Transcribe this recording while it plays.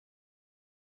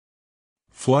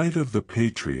Flight of the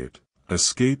Patriot,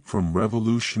 Escape from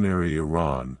Revolutionary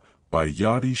Iran, by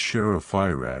Yadi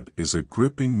Sharifirad is a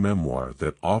gripping memoir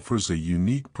that offers a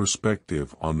unique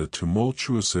perspective on the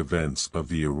tumultuous events of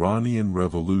the Iranian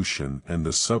Revolution and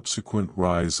the subsequent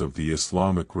rise of the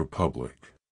Islamic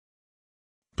Republic.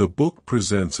 The book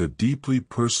presents a deeply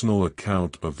personal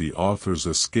account of the author's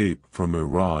escape from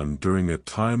Iran during a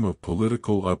time of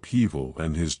political upheaval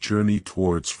and his journey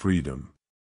towards freedom.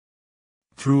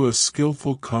 Through a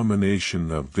skillful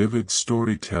combination of vivid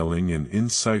storytelling and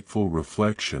insightful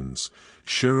reflections,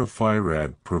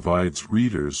 Sharifirad provides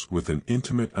readers with an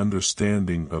intimate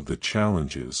understanding of the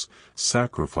challenges,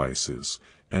 sacrifices,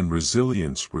 and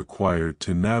resilience required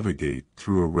to navigate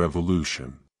through a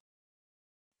revolution.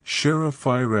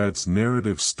 Sharifirad's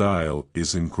narrative style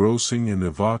is engrossing and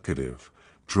evocative,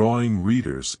 drawing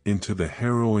readers into the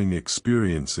harrowing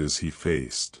experiences he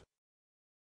faced.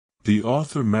 The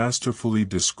author masterfully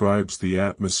describes the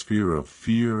atmosphere of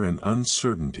fear and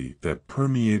uncertainty that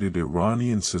permeated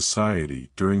Iranian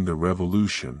society during the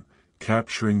revolution,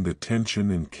 capturing the tension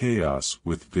and chaos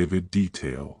with vivid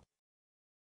detail.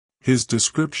 His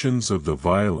descriptions of the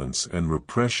violence and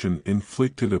repression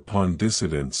inflicted upon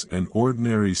dissidents and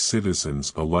ordinary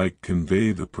citizens alike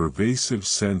convey the pervasive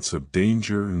sense of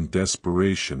danger and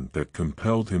desperation that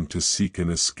compelled him to seek an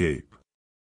escape.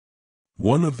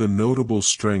 One of the notable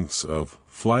strengths of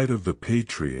Flight of the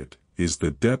Patriot is the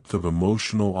depth of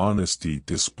emotional honesty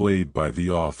displayed by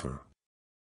the author.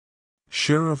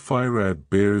 Sharifirad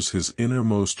bears his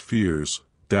innermost fears,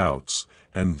 doubts,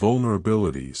 and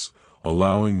vulnerabilities,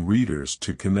 allowing readers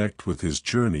to connect with his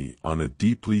journey on a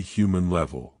deeply human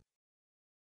level.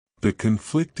 The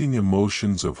conflicting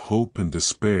emotions of hope and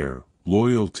despair,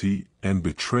 loyalty and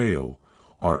betrayal,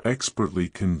 are expertly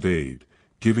conveyed,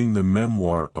 giving the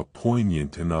memoir a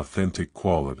poignant and authentic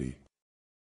quality.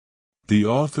 The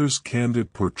author's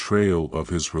candid portrayal of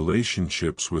his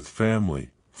relationships with family,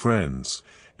 friends,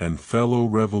 and fellow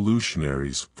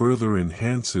revolutionaries further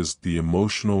enhances the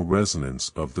emotional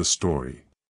resonance of the story.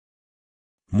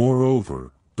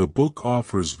 Moreover, the book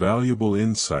offers valuable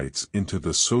insights into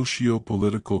the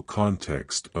socio-political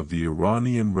context of the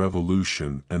Iranian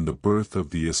Revolution and the birth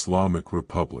of the Islamic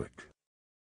Republic.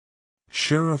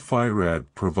 Sharifirad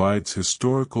provides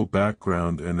historical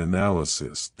background and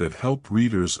analysis that help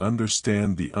readers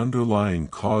understand the underlying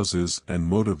causes and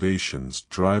motivations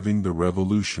driving the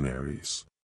revolutionaries.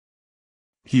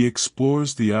 He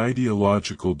explores the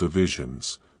ideological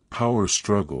divisions, power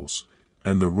struggles,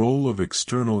 and the role of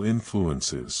external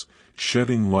influences,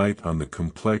 shedding light on the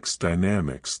complex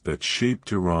dynamics that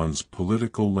shaped Iran's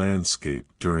political landscape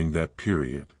during that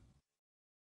period.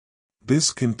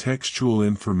 This contextual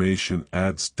information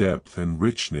adds depth and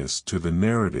richness to the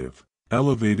narrative,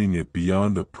 elevating it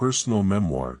beyond a personal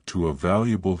memoir to a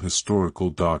valuable historical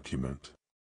document.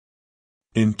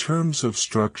 In terms of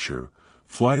structure,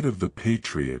 Flight of the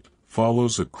Patriot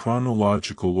follows a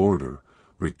chronological order,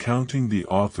 recounting the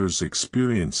author's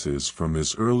experiences from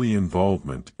his early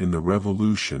involvement in the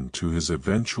revolution to his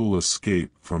eventual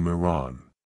escape from Iran.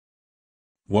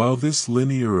 While this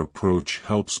linear approach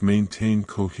helps maintain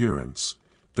coherence,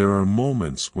 there are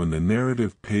moments when the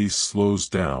narrative pace slows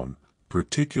down,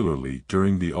 particularly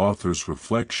during the author's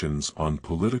reflections on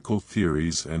political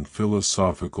theories and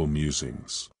philosophical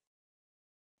musings.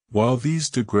 While these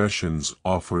digressions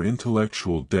offer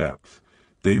intellectual depth,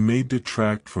 they may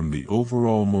detract from the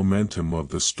overall momentum of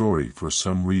the story for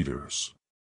some readers.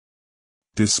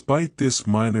 Despite this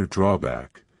minor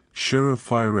drawback,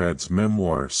 Sharifirad's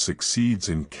memoir succeeds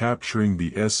in capturing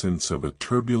the essence of a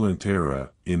turbulent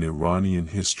era in Iranian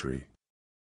history.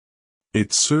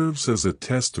 It serves as a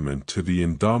testament to the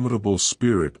indomitable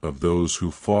spirit of those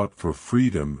who fought for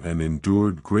freedom and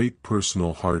endured great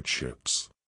personal hardships.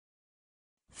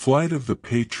 Flight of the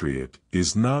Patriot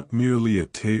is not merely a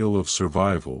tale of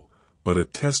survival, but a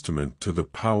testament to the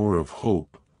power of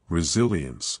hope,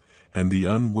 resilience, and the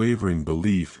unwavering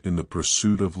belief in the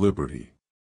pursuit of liberty.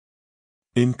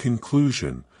 In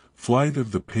conclusion, Flight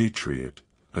of the Patriot,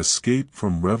 Escape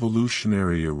from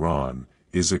Revolutionary Iran,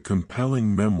 is a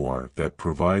compelling memoir that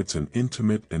provides an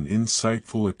intimate and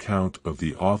insightful account of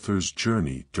the author's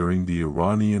journey during the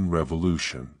Iranian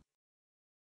Revolution.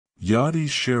 Yadi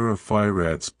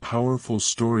Sharifirad's powerful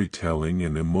storytelling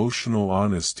and emotional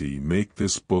honesty make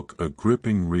this book a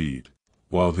gripping read,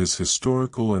 while his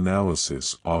historical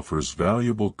analysis offers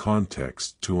valuable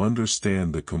context to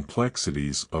understand the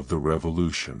complexities of the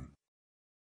revolution.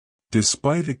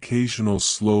 Despite occasional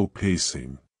slow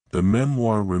pacing, the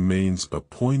memoir remains a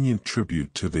poignant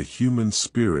tribute to the human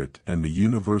spirit and the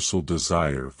universal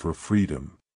desire for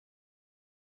freedom.